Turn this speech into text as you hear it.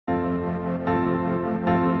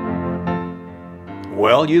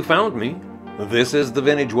Well, you found me. This is the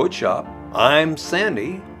Vintage Woodshop. I'm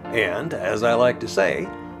Sandy, and as I like to say,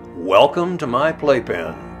 welcome to my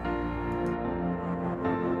playpen.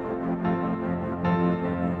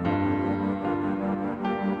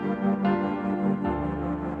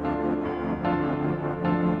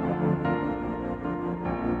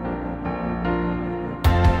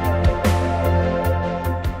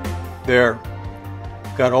 There.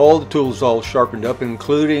 Got all the tools all sharpened up,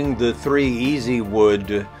 including the 3 Easy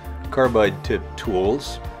Wood carbide tip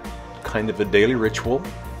tools. Kind of a daily ritual.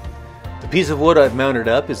 The piece of wood I've mounted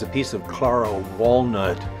up is a piece of Claro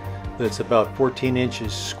walnut that's about 14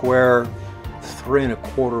 inches square, 3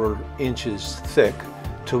 1/4 inches thick,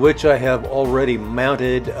 to which I have already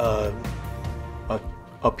mounted a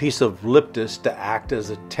piece of liptus to act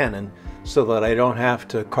as a tenon so that I don't have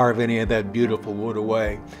to carve any of that beautiful wood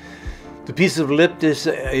away. The piece of liptus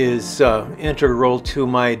is integral to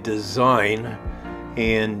my design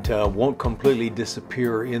and won't completely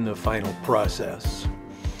disappear in the final process.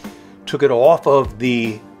 Took it off of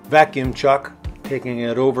the vacuum chuck, taking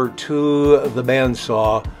it over to the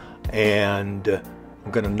bandsaw, and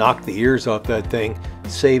I'm going to knock the ears off that thing,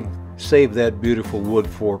 save that beautiful wood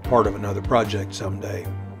for part of another project someday.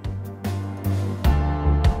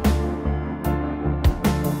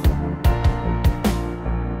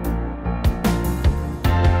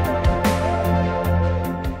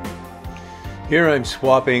 Here I'm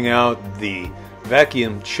swapping out the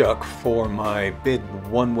vacuum chuck for my big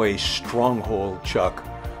one-way stronghold chuck.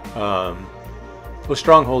 The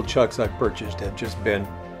stronghold chucks I've purchased have just been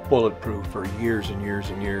bulletproof for years and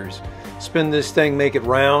years and years. Spin this thing, make it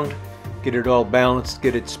round, get it all balanced,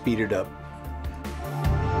 get it speeded up.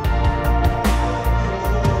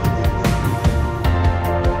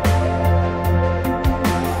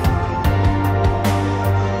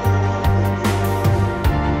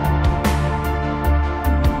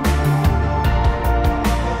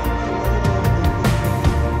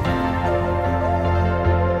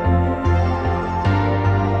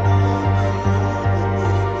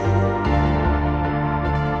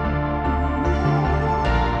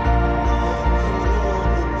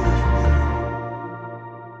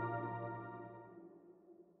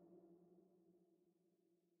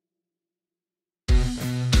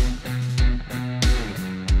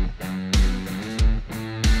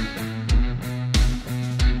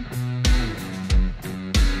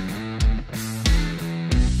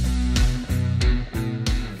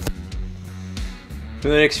 For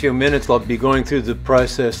the next few minutes, I'll be going through the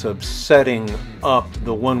process of setting up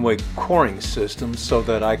the one-way coring system so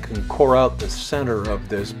that I can core out the center of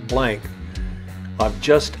this blank. I've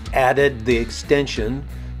just added the extension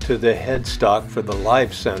to the headstock for the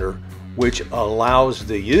live center, which allows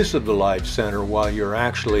the use of the live center while you're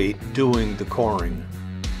actually doing the coring.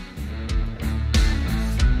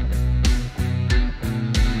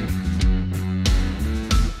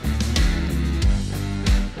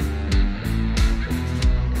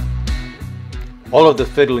 All of the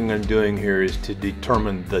fiddling I'm doing here is to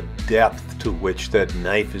determine the depth to which that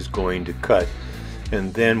knife is going to cut.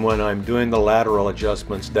 And then when I'm doing the lateral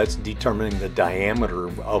adjustments, that's determining the diameter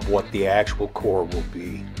of what the actual core will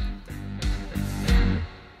be.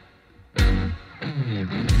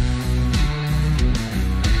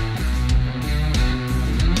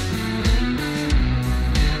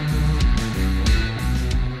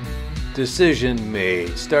 Decision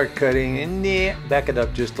made. Start cutting and back it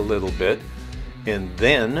up just a little bit. And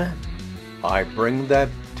then I bring that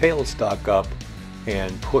tailstock up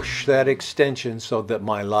and push that extension so that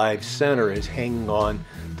my live center is hanging on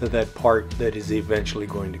to that part that is eventually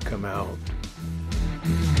going to come out.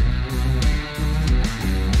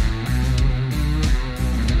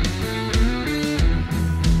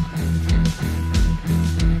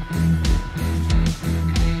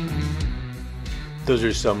 Those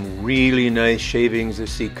are some really nice shavings to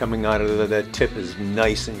see coming out of that tip is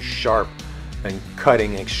nice and sharp and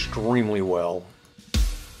cutting extremely well.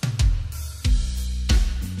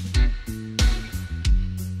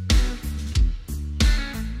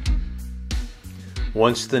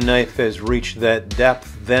 Once the knife has reached that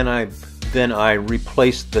depth, then I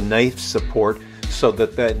replace the knife support so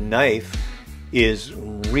that that knife is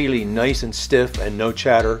really nice and stiff and no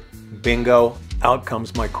chatter. Bingo, out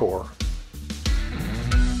comes my core.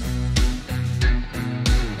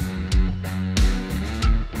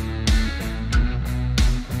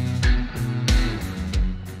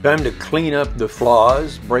 Time to clean up the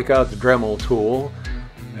flaws, break out the Dremel tool,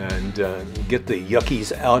 and get the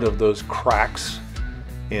yuckies out of those cracks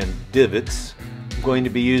and divots. I'm going to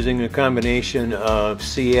be using a combination of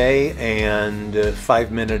CA and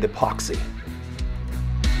 5-minute epoxy.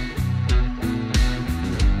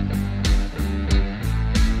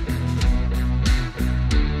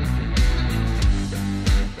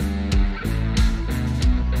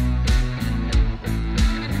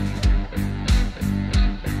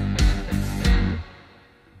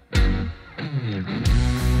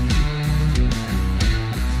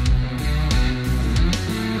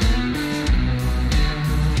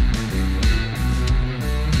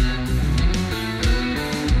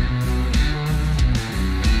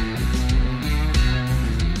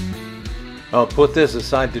 I'll put this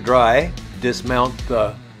aside to dry, dismount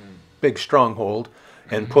the big stronghold,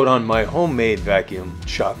 and put on my homemade vacuum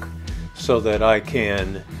chuck so that I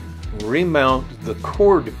can remount the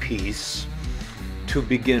cord piece to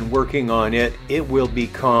begin working on it. It will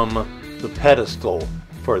become the pedestal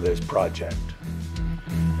for this project.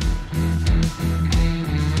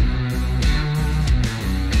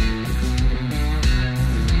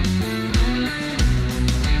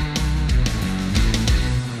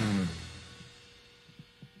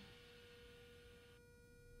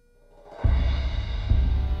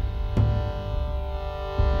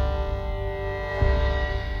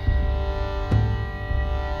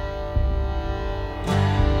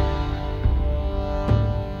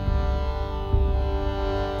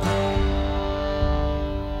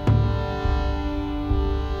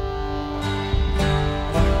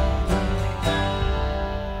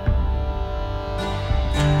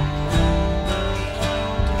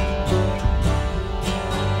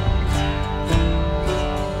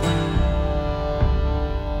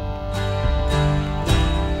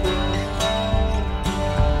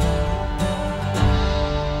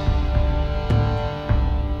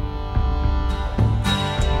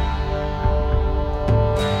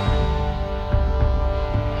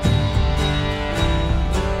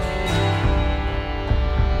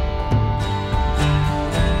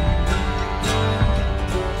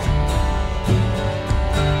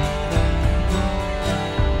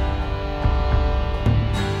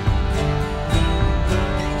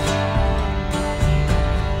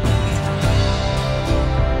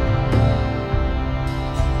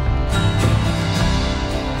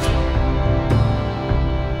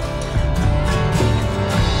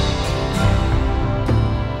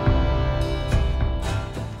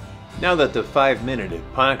 Now that the 5-minute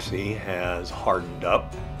epoxy has hardened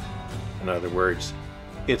up, in other words,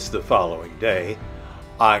 it's the following day,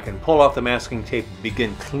 I can pull off the masking tape and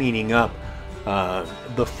begin cleaning up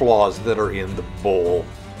the flaws that are in the bowl.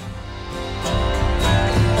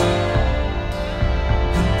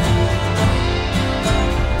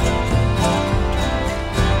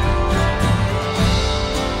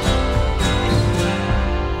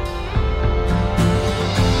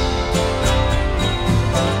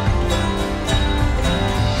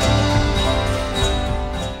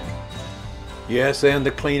 Yes, and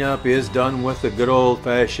the cleanup is done with the good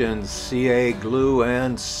old-fashioned CA glue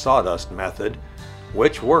and sawdust method,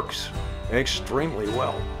 which works extremely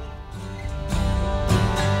well.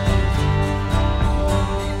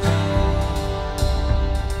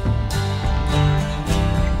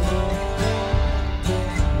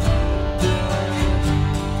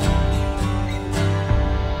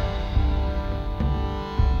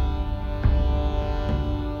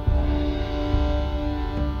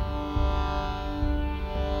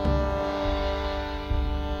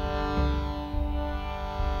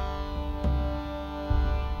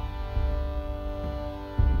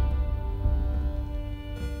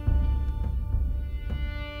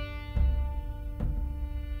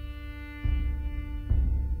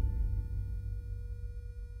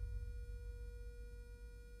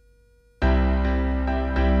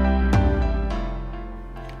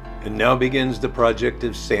 And now begins the project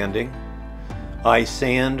of sanding. I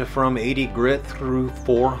sand from 80 grit through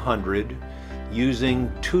 400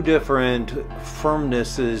 using 2 different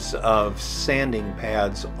firmnesses of sanding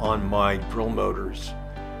pads on my drill motors.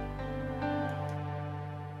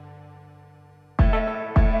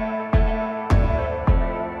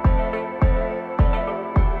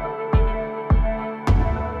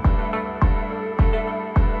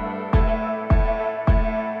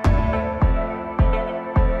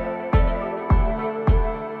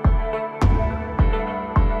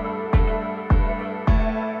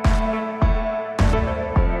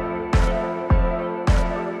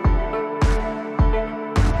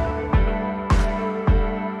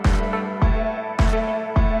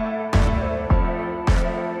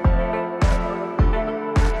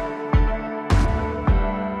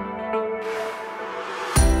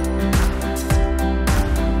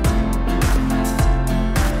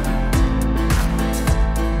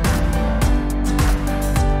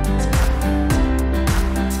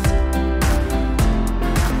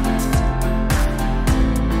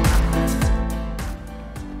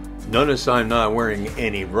 Notice I'm not wearing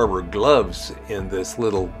any rubber gloves in this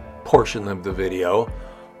little portion of the video,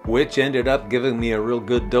 which ended up giving me a real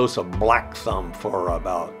good dose of black thumb for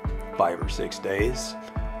about 5 or 6 days.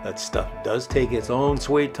 That stuff does take its own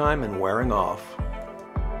sweet time in wearing off.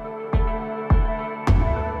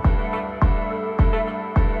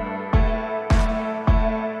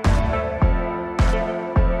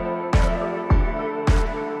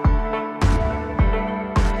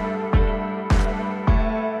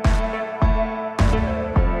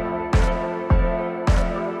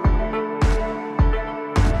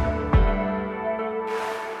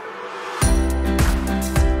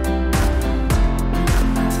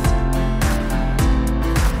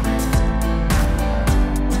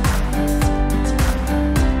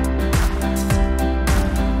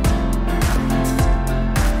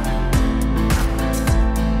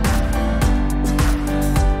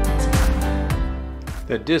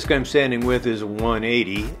 The disc I'm sanding with is a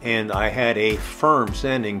 180, and I had a firm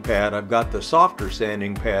sanding pad. I've got the softer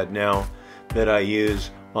sanding pad now that I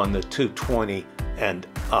use on the 220 and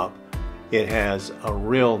up. It has a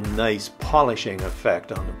real nice polishing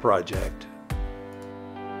effect on the project.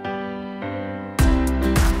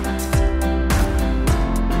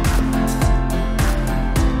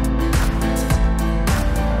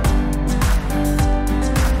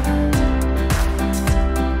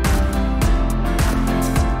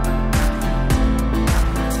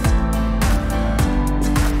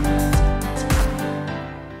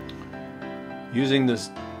 Using this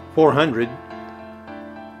 400,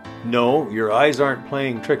 no, your eyes aren't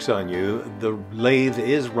playing tricks on you. The lathe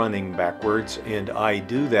is running backwards, and I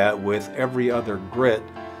do that with every other grit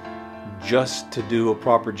just to do a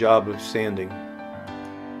proper job of sanding.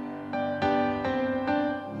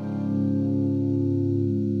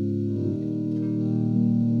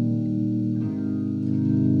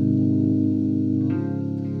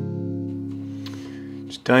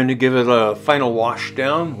 Time to give it a final wash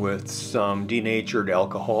down with some denatured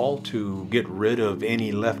alcohol to get rid of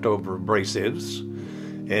any leftover abrasives,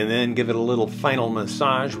 and then give it a little final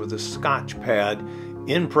massage with a Scotch pad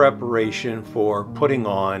in preparation for putting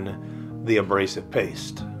on the abrasive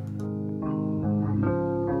paste.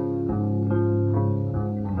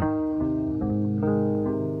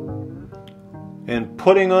 And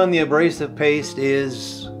putting on the abrasive paste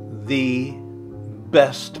is the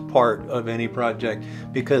best part of any project,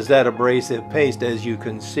 because that abrasive paste, as you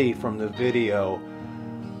can see from the video,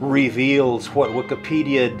 reveals what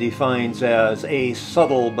Wikipedia defines as a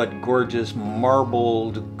subtle but gorgeous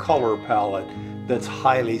marbled color palette that's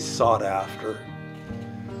highly sought after.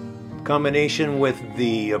 Combination with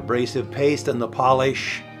the abrasive paste and the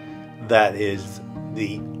polish, that is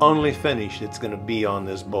the only finish that's going to be on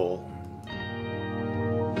this bowl.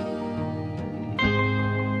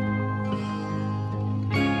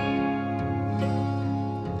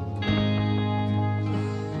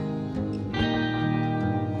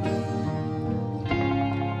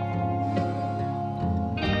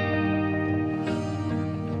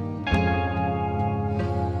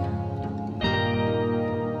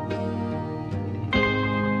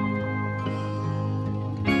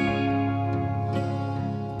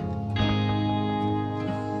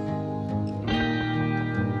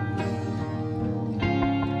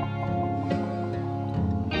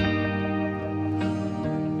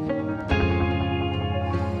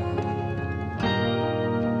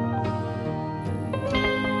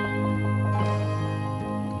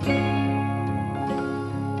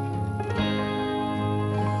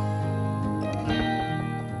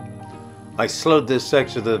 I slowed this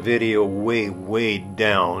section of the video way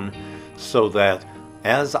down so that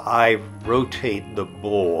as I rotate the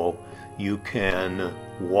bowl, you can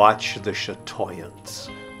watch the chatoyance.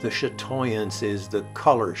 The chatoyance is the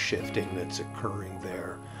color shifting that's occurring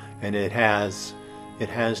there, and it has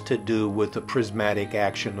to do with the prismatic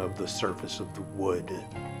action of the surface of the wood.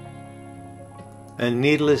 And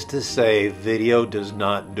needless to say, video does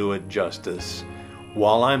not do it justice.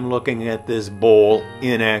 While I'm looking at this bowl,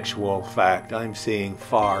 in actual fact, I'm seeing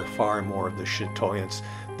far more of the chatoyance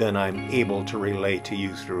than I'm able to relay to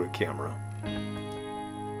you through a camera.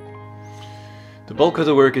 The bulk of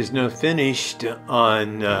the work is now finished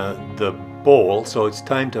on the bowl, so it's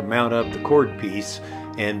time to mount up the cord piece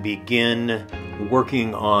and begin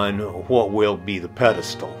working on what will be the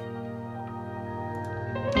pedestal.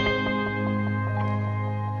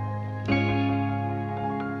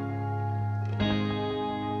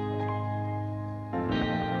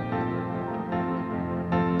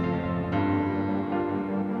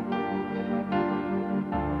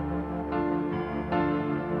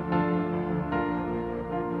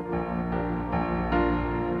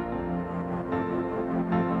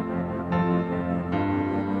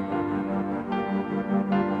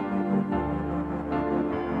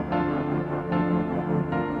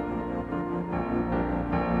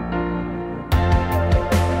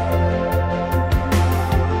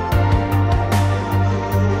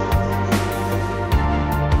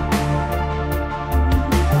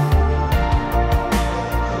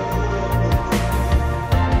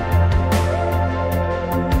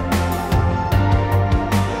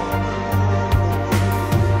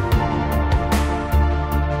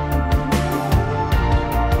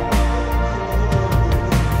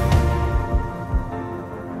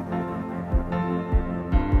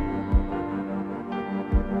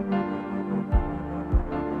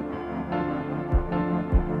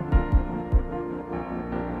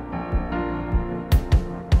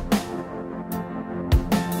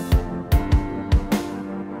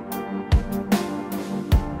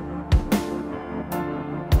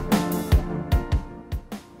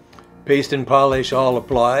 Paste and polish all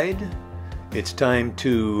applied. It's time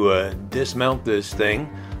to dismount this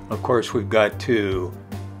thing. Of course, we've got to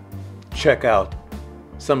check out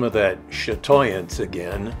some of that chatoyance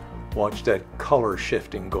again. Watch that color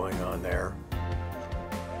shifting going on there.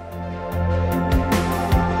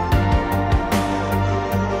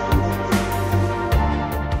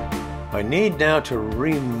 I need now to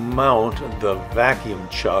remount the vacuum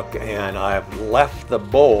chuck, and I've left the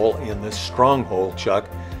bowl in the stronghold chuck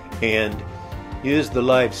and used the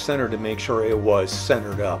live center to make sure it was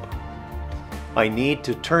centered up. I need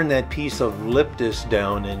to turn that piece of lip disc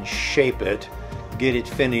down and shape it, get it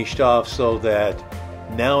finished off so that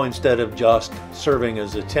now instead of just serving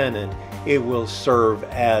as a tenon, it will serve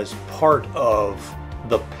as part of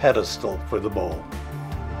the pedestal for the bowl.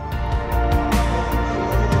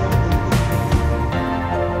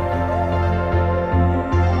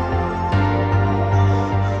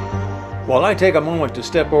 While I take a moment to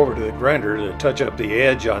step over to the grinder to touch up the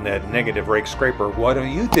edge on that negative rake scraper, why don't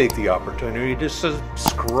you take the opportunity to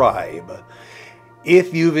subscribe?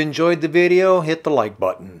 If you've enjoyed the video, hit the like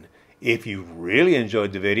button. If you really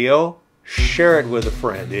enjoyed the video, share it with a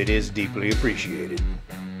friend. It is deeply appreciated.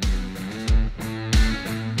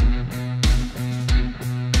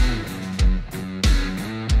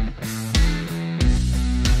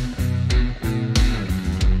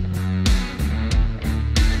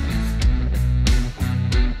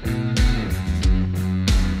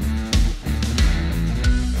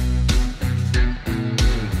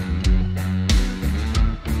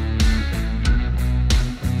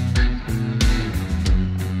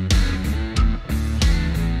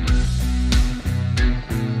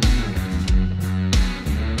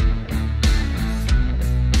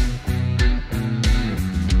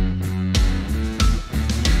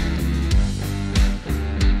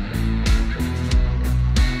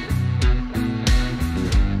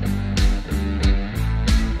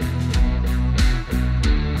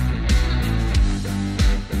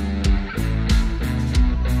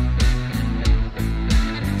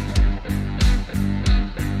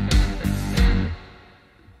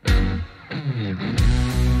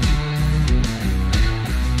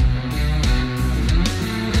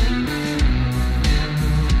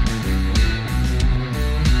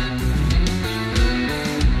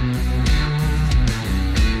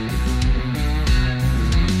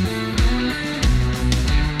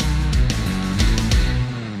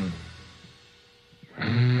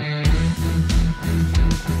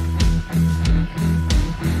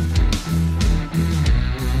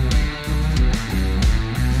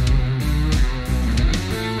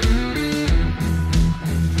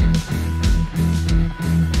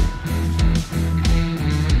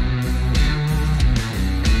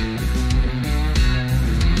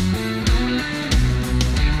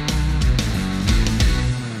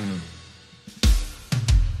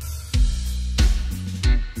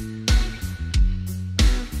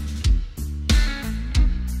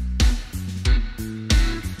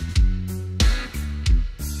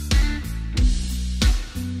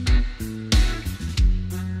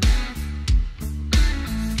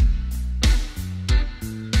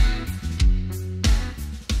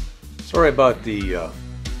 Sorry about the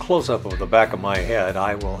close-up of the back of my head.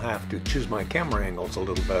 I will have to choose my camera angles a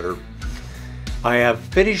little better. I have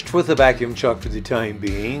finished with the vacuum chuck for the time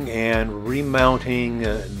being and remounting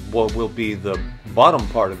what will be the bottom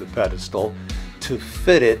part of the pedestal to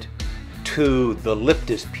fit it to the lip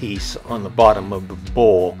disc piece on the bottom of the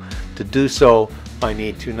bowl. To do so, I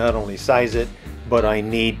need to not only size it, but I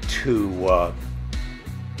need to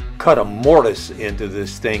cut a mortise into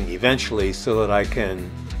this thing eventually so that I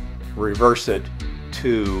can reverse it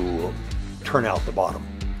to turn out the bottom.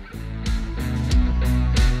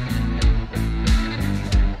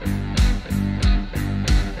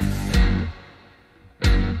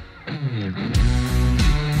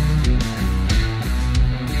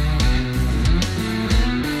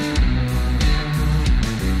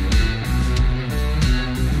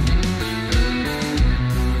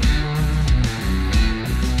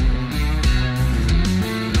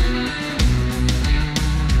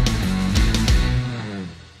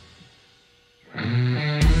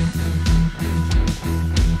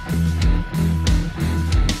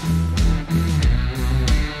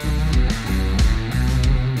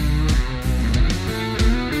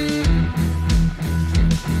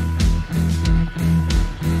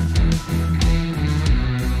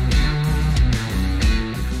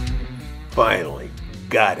 Finally,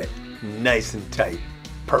 got it. Nice and tight.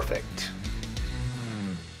 Perfect.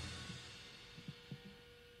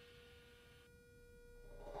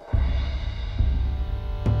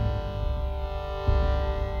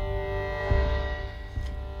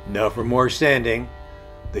 Now for more sanding,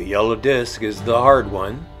 the yellow disc is the hard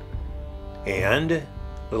one, and a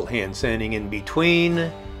little hand sanding in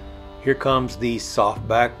between. Here comes the soft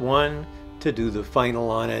back one to do the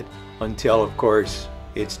final on it, until of course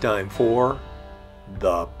it's time for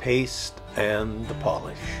the paste and the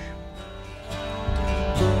polish.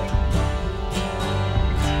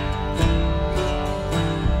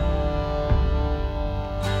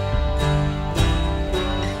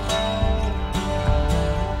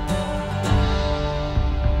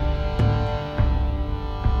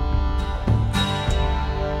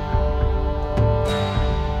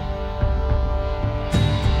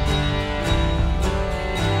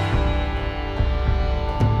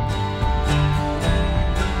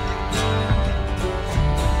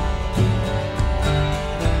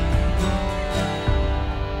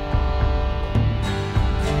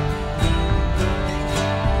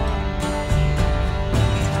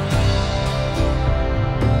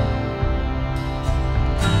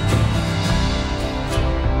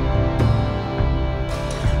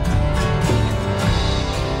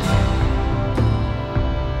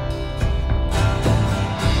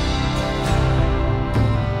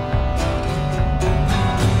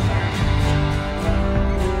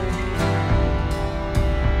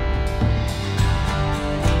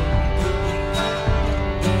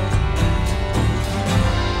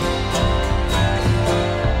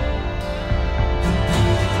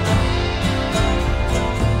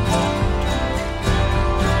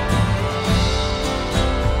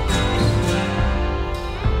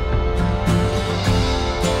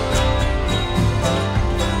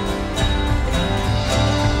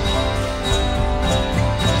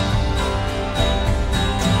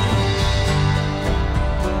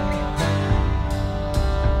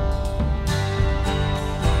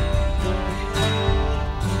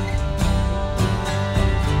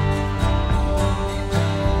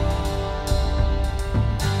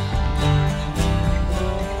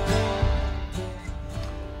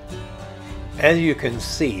 As you can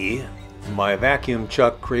see, my vacuum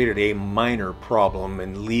chuck created a minor problem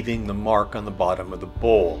in leaving the mark on the bottom of the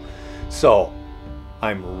bowl. So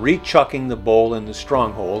I'm re-chucking the bowl in the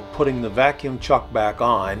stronghold, putting the vacuum chuck back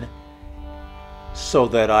on so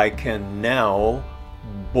that I can now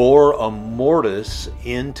bore a mortise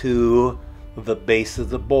into the base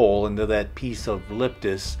of the bowl, into that piece of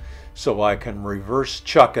liptus, so I can reverse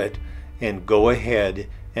chuck it and go ahead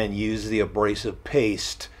and use the abrasive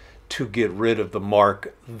paste to get rid of the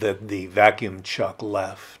mark that the vacuum chuck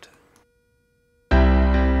left.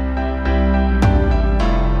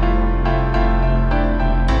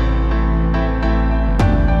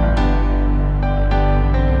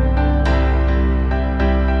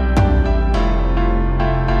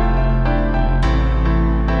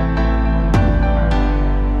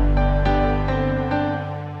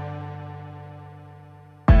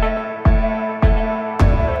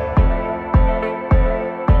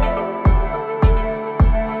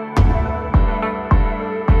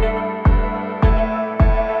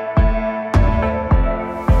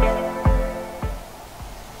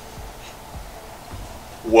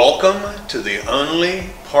 Welcome to the only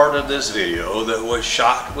part of this video that was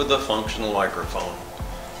shot with a functional microphone.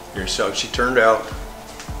 Here's how she turned out.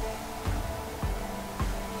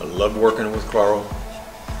 I love working with Claro.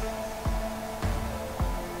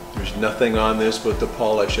 There's nothing on this but the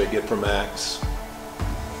polish I get from Axe.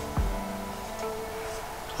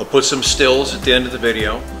 I'll put some stills at the end of the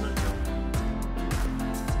video.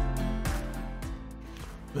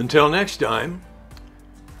 Until next time,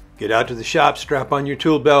 get out to the shop, strap on your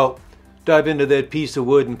tool belt, dive into that piece of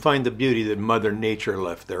wood and find the beauty that Mother Nature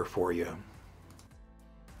left there for you.